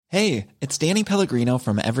Hey, it's Danny Pellegrino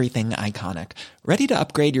from Everything Iconic. Ready to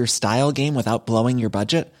upgrade your style game without blowing your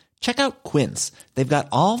budget? Check out Quince. They've got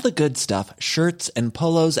all the good stuff, shirts and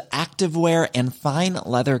polos, activewear, and fine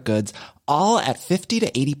leather goods, all at 50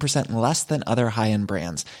 to 80% less than other high-end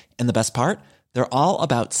brands. And the best part? They're all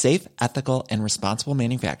about safe, ethical, and responsible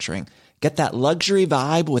manufacturing. Get that luxury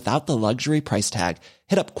vibe without the luxury price tag.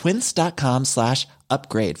 Hit up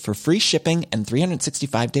quince.com/upgrade for free shipping and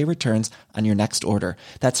 365-day returns on your next order.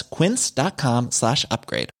 That's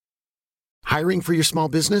quince.com/upgrade. Hiring for your small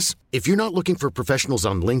business? If you're not looking for professionals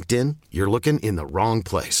on LinkedIn, you're looking in the wrong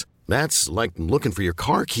place. That's like looking for your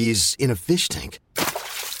car keys in a fish tank.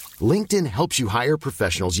 LinkedIn helps you hire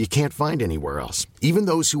professionals you can't find anywhere else, even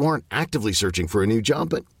those who aren't actively searching for a new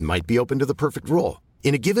job but might be open to the perfect role.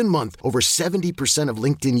 In a given month, over 70% of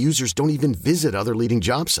LinkedIn users don't even visit other leading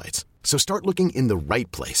job sites. So start looking in the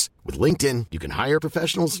right place. With LinkedIn, you can hire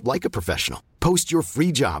professionals like a professional. Post your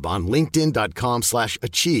free job on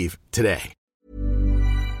linkedin.com/achieve today.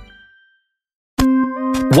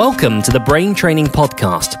 Welcome to the Brain Training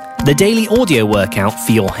Podcast, the daily audio workout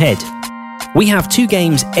for your head. We have 2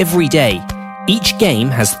 games every day. Each game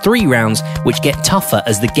has 3 rounds, which get tougher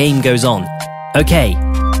as the game goes on. Okay,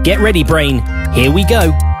 get ready, brain. Here we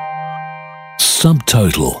go.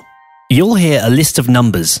 Subtotal. You'll hear a list of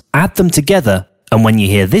numbers, add them together, and when you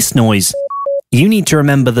hear this noise, you need to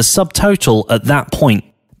remember the subtotal at that point,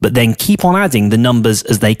 but then keep on adding the numbers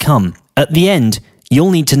as they come. At the end,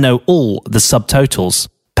 you'll need to know all the subtotals.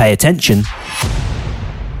 Pay attention.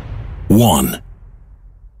 1,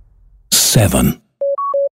 7,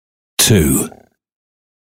 2,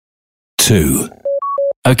 2.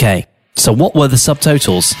 Okay, so what were the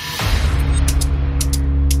subtotals?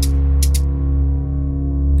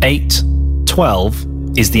 8, 12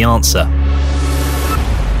 is the answer.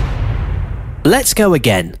 Let's go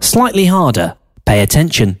again, slightly harder. Pay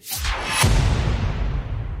attention.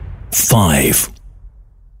 5,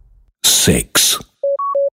 6,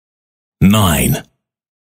 9,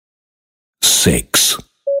 6,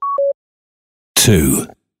 2,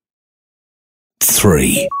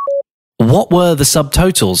 3. What were the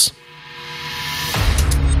subtotals?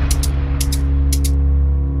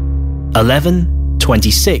 11,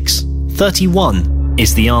 26, 31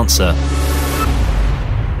 is the answer.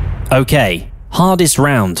 Okay, hardest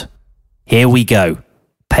round. Here we go.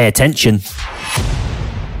 Pay attention.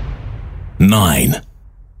 9,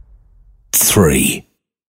 3,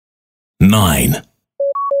 9,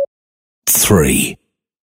 3,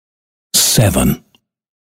 7,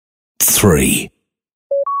 3,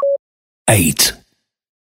 8,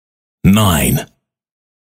 9,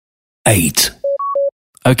 8.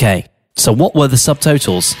 Okay, so what were the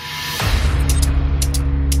subtotals?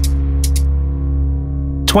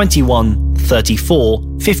 21, 34,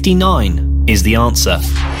 59 is the answer.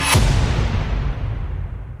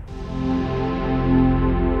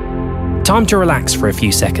 Time to relax for a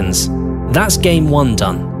few seconds. That's game 1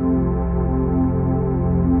 done.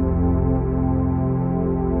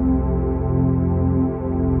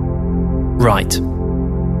 Right.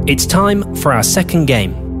 It's time for our second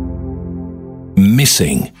game.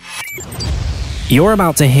 Missing. You're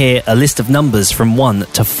about to hear a list of numbers from 1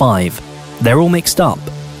 to 5. They're all mixed up,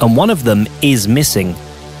 and one of them is missing.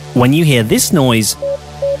 When you hear this noise,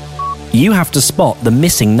 you have to spot the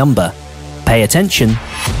missing number. Pay attention.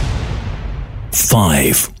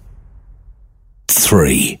 5,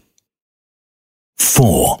 3,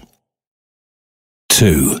 4,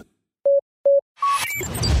 2.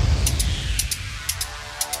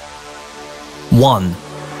 One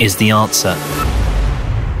is the answer.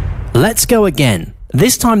 Let's go again.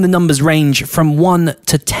 This time the numbers range from 1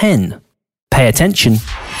 to 10. Pay attention.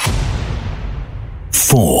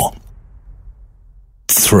 4,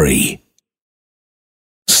 3,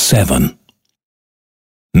 7,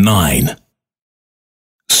 9,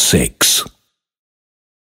 6,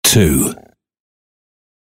 2,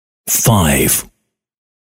 5,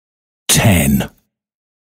 10,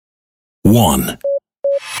 1.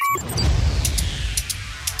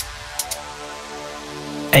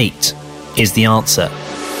 8 is the answer.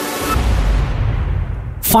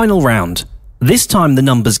 Final round. This time the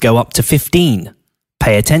numbers go up to 15.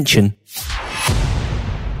 Pay attention.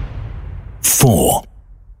 4,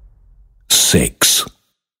 6,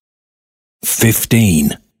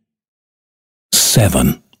 15,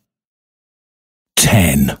 7,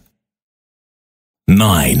 10,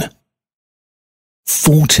 9,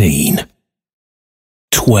 14,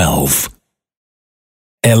 12,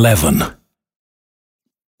 11,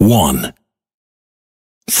 1,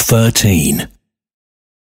 13,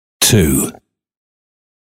 2,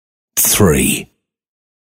 3,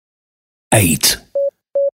 8,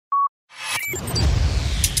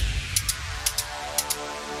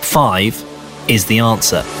 5 is the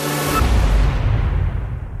answer.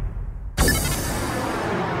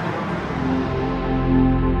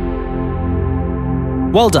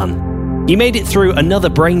 Well done. You made it through another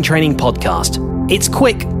brain training podcast. It's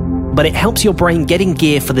quick, but it helps your brain get in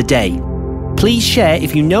gear for the day. Please share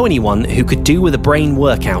if you know anyone who could do with a brain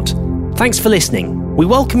workout. Thanks for listening. We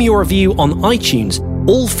welcome your review on iTunes.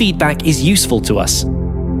 All feedback is useful to us.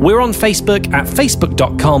 We're on Facebook at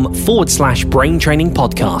facebook.com/brain training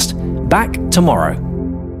podcast. Back tomorrow.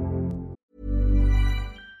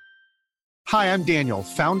 Hi, I'm Daniel,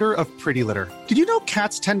 founder of Pretty Litter. Did you know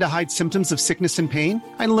cats tend to hide symptoms of sickness and pain?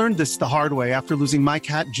 I learned this the hard way after losing my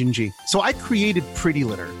cat, Gingy. So I created Pretty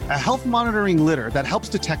Litter, a health monitoring litter that helps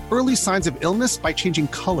detect early signs of illness by changing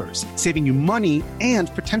colors, saving you money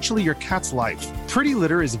and potentially your cat's life. Pretty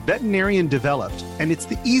Litter is veterinarian developed, and it's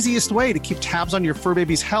the easiest way to keep tabs on your fur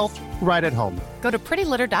baby's health right at home. Go to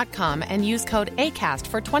prettylitter.com and use code ACAST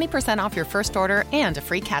for 20% off your first order and a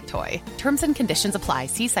free cat toy. Terms and conditions apply.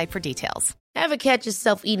 See site for details. Ever catch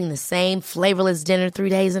yourself eating the same flavorless dinner 3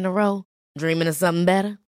 days in a row? Dreaming of something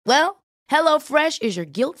better? Well, HelloFresh is your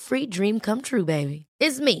guilt-free dream come true, baby.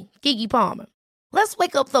 It's me, Keke Palmer. Let's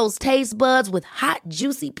wake up those taste buds with hot,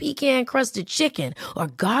 juicy pecan-crusted chicken or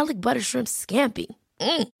garlic butter shrimp scampi.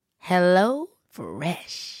 Hello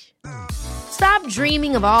Fresh. Stop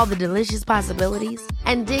dreaming of all the delicious possibilities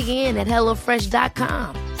and dig in at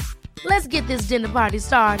HelloFresh.com. Let's get this dinner party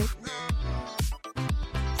started.